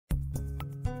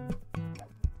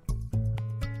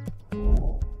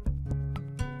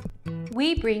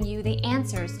we bring you the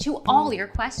answers to all your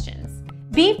questions.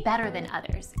 Be better than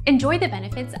others. Enjoy the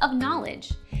benefits of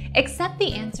knowledge. Accept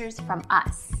the answers from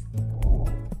us.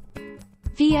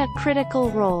 Via Critical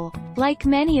Role. Like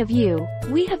many of you,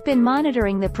 we have been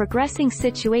monitoring the progressing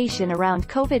situation around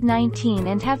COVID-19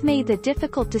 and have made the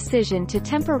difficult decision to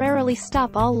temporarily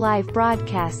stop all live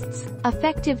broadcasts,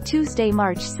 effective Tuesday,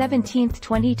 March 17,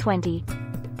 2020.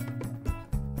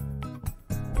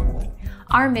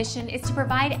 Our mission is to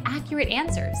provide accurate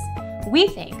answers. We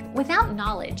think without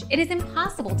knowledge, it is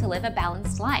impossible to live a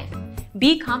balanced life.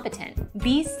 Be competent,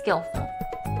 be skillful.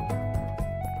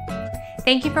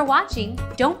 Thank you for watching.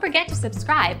 Don't forget to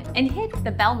subscribe and hit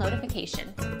the bell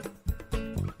notification.